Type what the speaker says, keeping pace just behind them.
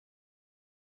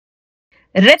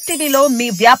Red టీవీలో మీ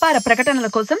వ్యాపార ప్రకటనల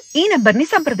కోసం ఈ నంబర్ ని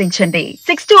సంప్రదించండి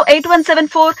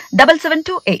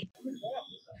 6281747728.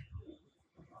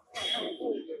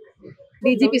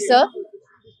 DGP sir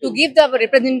to give the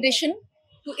representation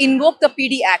to invoke the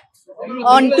PD Act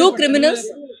on two criminals.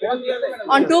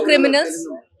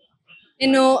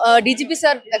 నేను DGP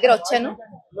sir దగ్గర వచ్చాను.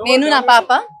 నేను నా పాప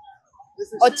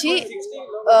వచ్చి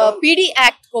PD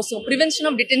Act కోసం prevention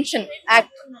of detention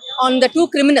act on the two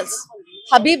criminals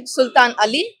Habib Sultan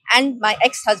Ali and my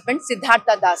ex-husband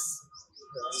Siddhartha Das.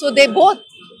 So they both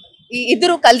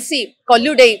iddaru kalsi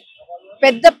collude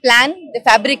pedda plan, they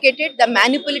fabricated, they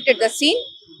manipulated the scene.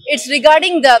 It's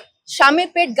regarding the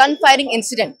Shamirpet gun firing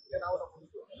incident.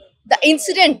 The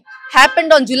incident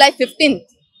happened on July 15th.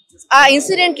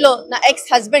 Incident lo na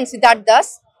ex-husband Siddhartha Das,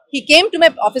 he came to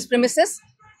my office premises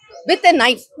with a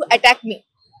knife to attack me.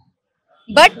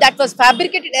 But that was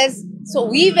fabricated so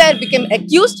we became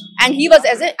accused and he was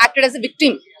acted as a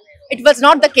victim. It was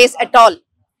not the case at all.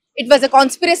 It was a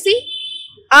conspiracy.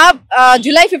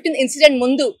 July 15th incident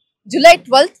mundu, July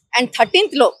 12th and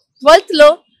 13th lo, 12th lo,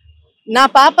 na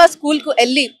papa school ku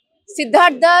elli,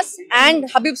 Siddhartha Das and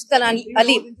Habib Sultan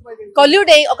Ali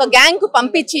collude oka gang ku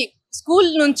pampichi school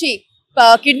nunchi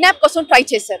kidnap kosam try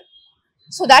chesaru.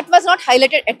 So that was not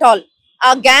highlighted at all.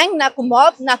 A gang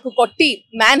naku kotti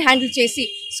man handle chesi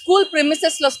school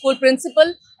premises lo school principal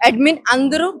admin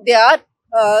andaru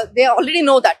they already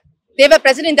know that they were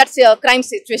present in that crime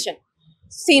situation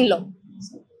scene lo.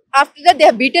 After that they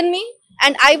have beaten me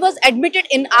and I was admitted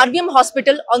in RVM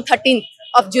hospital on 13th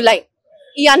of July.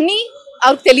 Ee anni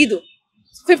avaru telidu.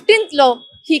 15th lo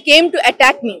he came to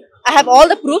attack me. I have all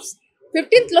the proofs.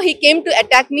 15th lo he came to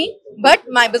attack me, but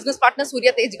my business partner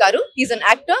Surya Tej garu, he is an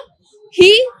actor,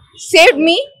 he saved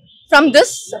me from this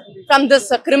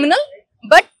criminal,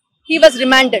 but he was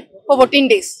remanded for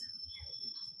 14 days.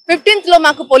 15th lo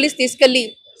maaku police తీసుకెళ్ళి,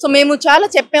 so మేము చాలా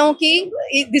చెప్పాము ki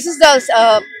this is the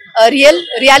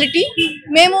reality.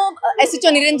 మేము SHO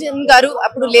Niranjan గారు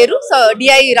అప్పుడు లేరు, so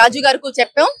DI రాజు గారికి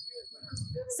చెప్పాము.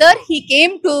 Sir, he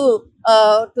came to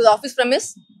the office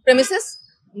premises,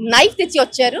 knife తెచ్చి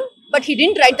వచ్చారు, but he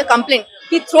didn't write the complaint.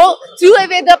 He threw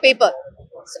away the paper.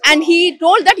 And he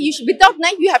told that you should, without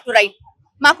knife you have to write.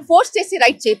 Maaku force chesi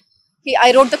write chep. I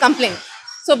wrote the complaint.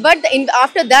 So but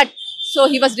after that, so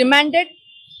he was remanded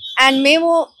and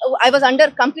I was under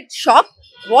complete shock.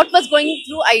 What was going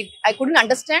through, I couldn't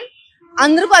understand.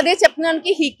 Andaru ade cheptunanu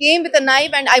ki he came with a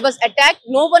knife and I was attacked.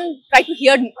 No one tried to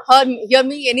hear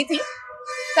me anything.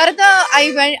 Tarata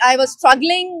I was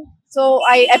struggling, so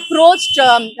I approached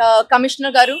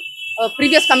Commissioner garu,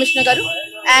 previous Commissioner garu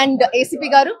and ACP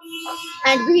garu,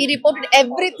 and we reported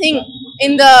everything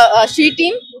in the she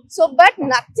team. So but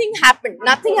nothing happened.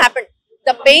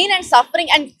 The pain and suffering,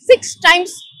 and 6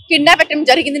 times kidnap attempt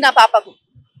jarigindi na papaku.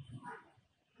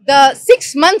 The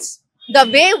 6 months, the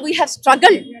way we have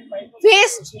struggled,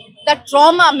 faced the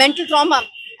trauma, mental trauma,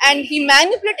 and he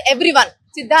manipulated everyone.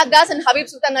 Siddhartha Das and Habib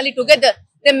Sultan Ali together,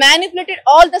 they manipulated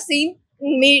all the scene,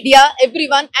 media,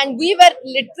 everyone, and we were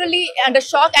literally under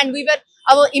shock, and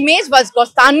our image was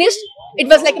tarnished. It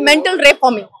was like mental rape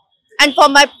for me and for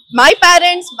my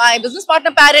parents, my business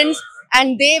partner parents, and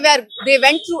they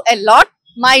went through a lot.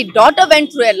 My daughter went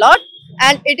through a lot,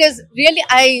 and it is really,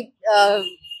 I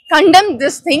condemn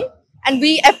this thing. And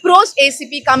we approached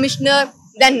ACP Commissioner,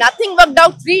 then nothing worked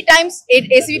out. 3 times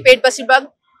ACP paid Basibag,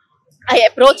 I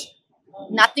approached,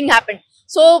 nothing happened.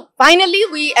 So finally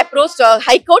we approached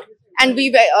High Court and we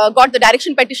got the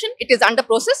direction petition. It is under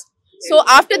process. So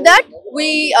after that, we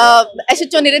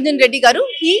SHO Niranjan Reddy garu,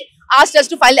 he asked us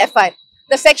to file FIR.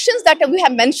 The sections that we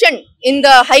have mentioned in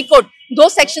the High Court,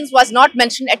 those sections was not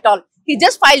mentioned at all. He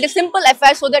just filed a simple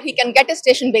FIR so that he can get a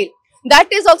station bail. That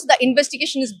is also the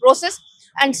investigation is process,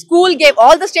 and school gave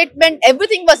all the statement.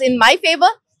 Everything was in my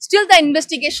favor. Still the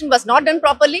investigation was not done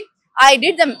properly. I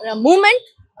did the movement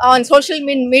on social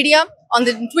media, on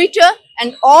the Twitter,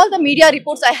 and all the media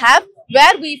reports I have,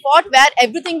 where we fought, where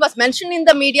everything was mentioned in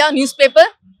the media, newspaper.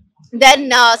 Then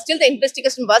still the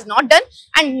investigation was not done,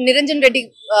 and Niranjan Reddy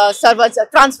sir was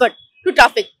transferred to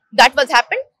traffic. That was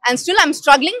happened, and still I'm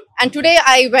struggling. And today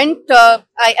I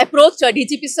approached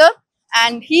DGP sir,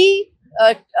 and he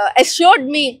assured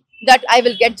me that I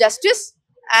will get justice.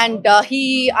 And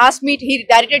he asked me, he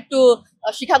directed to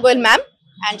Shikha Goyal ma'am,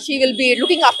 and she will be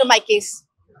looking after my case.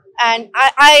 And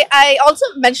I also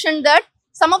mentioned that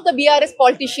some of the BRS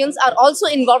politicians are also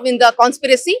involved in the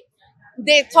conspiracy.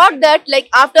 They thought that like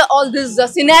after all this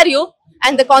scenario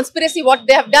and the conspiracy what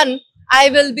they have done, I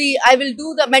will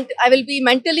be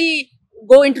mentally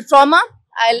go into trauma.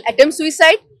 I'll attempt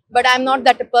suicide, but I'm not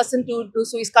that person to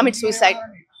commit suicide.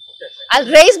 I'll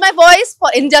raise my voice for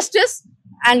injustice,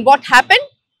 and what happened,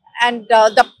 and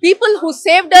the people who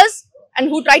saved us and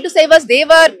who tried to save us, they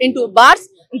were into bars.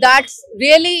 That's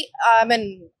really, I mean,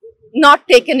 not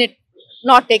taken it,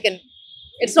 not taken.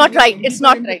 It's not right. It's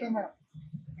not right.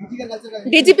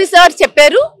 DGP sir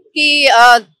చెప్పారు ki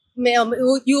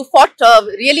you fought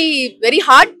really very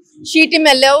hard. She team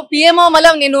వెళ్ళావు, PMO మళ్ళీ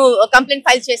నేను complaint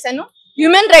file చేశాను,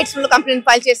 human rights లో complaint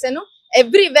file చేశాను,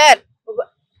 everywhere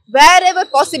wherever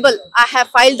possible I have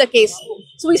filed the case.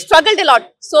 So we struggled a lot.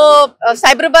 So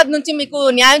Cyberabad nunchi meeku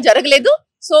nyayam jaragaledu.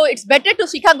 So it's better to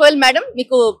Shikha Goyal madam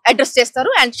meeku address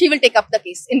chestaru and she will take up the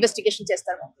case, investigation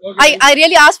chestaru. I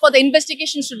really ask for the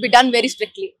investigation should be done very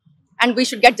strictly and we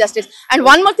should get justice. And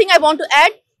one more thing I want to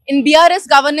add, in BRS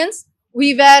governance we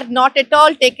were not at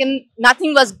all taken,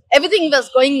 everything was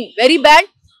going very bad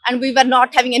and we were not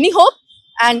having any hope,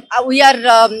 and we are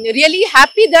really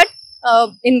happy that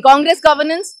in Congress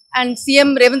governance and CM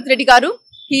Revanth Reddy garu,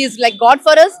 he is like God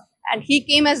for us, and he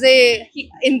came as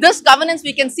in this governance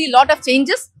we can see a lot of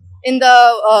changes in the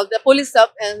police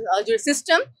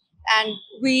system, and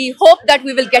we hope that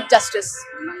we will get justice.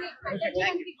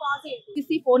 PC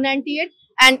 498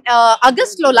 and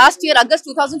August lo, last year August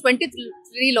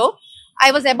 2023 lo I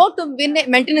was about to win a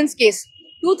maintenance case.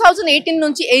 2018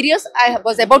 nunchi areas I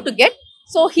was about to get,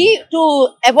 so he, to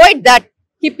avoid that,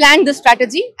 he planned this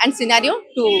strategy and scenario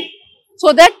so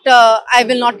that I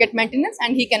will not get maintenance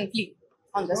and he can flee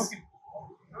on this.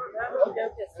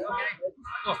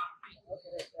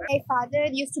 My father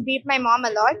used to beat my mom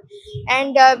a lot,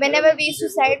 and whenever we used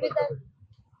to side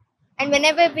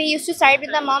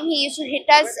with the mom, he used to hit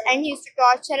us and he used to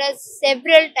torture us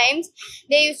several times.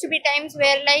 There used to be times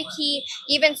where like he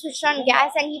even switched on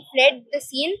gas and he fled the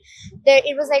scene.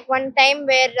 It was like one time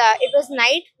where it was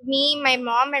night, me, my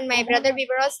mom and my brother, we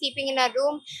were all sleeping in our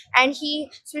room, and he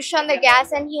switched on the gas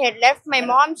and he had left. My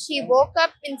mom, she woke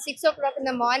up in 6 o'clock in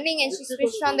the morning and she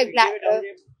switched on the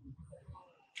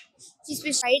she's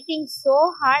been fighting so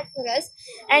hard for us,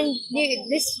 and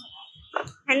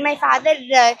my father,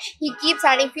 he keeps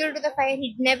adding fuel to the fire. He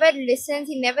never listens,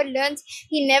 he never learns,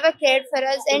 he never cared for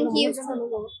us, and he used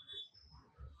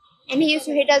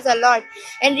to hit us a lot.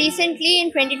 And recently in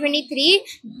 2023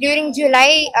 during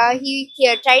July, he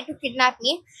tried to kidnap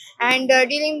me, and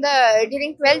during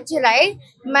 12th July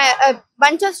a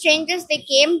bunch of strangers, they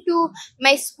came to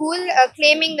my school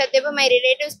claiming that they were my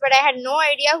relatives, but I had no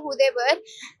idea who they were.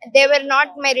 They were not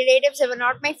my relatives, they were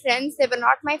not my friends, they were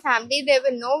not my family, they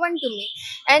were no one to me.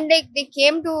 And they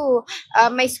came to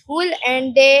my school and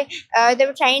they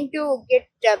were trying to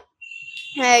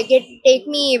take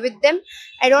me with them.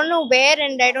 I don't know where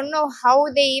and I don't know how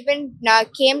they even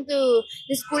came to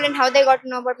the school and how they got to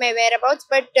know about my whereabouts,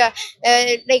 but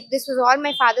like this was all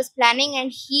my father's planning, and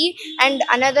he and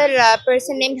another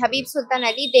person named Habib Sultan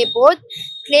Ali, they both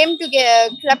claimed to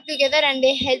club together and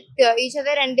they helped each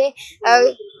other, and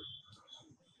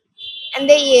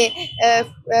they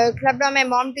clubbed on my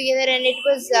mom together, and it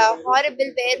was horrible,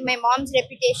 where my mom's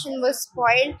reputation was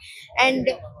spoiled and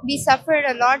we suffered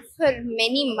a lot for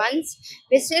many months.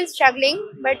 We're still struggling,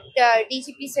 but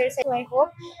DGP sir said, so I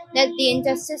hope that the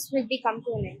injustice will come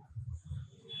to an end.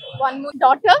 One more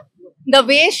daughter, the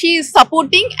way she is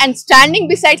supporting and standing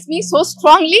besides me so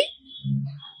strongly,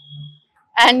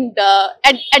 and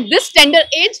at this tender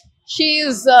age,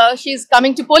 she's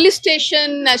coming to police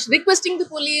station, she's requesting the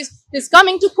police, she's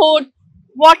coming to court,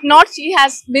 what not she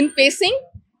has been facing,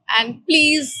 and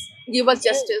please give us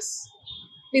justice.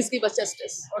 Please give us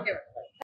justice. Okay.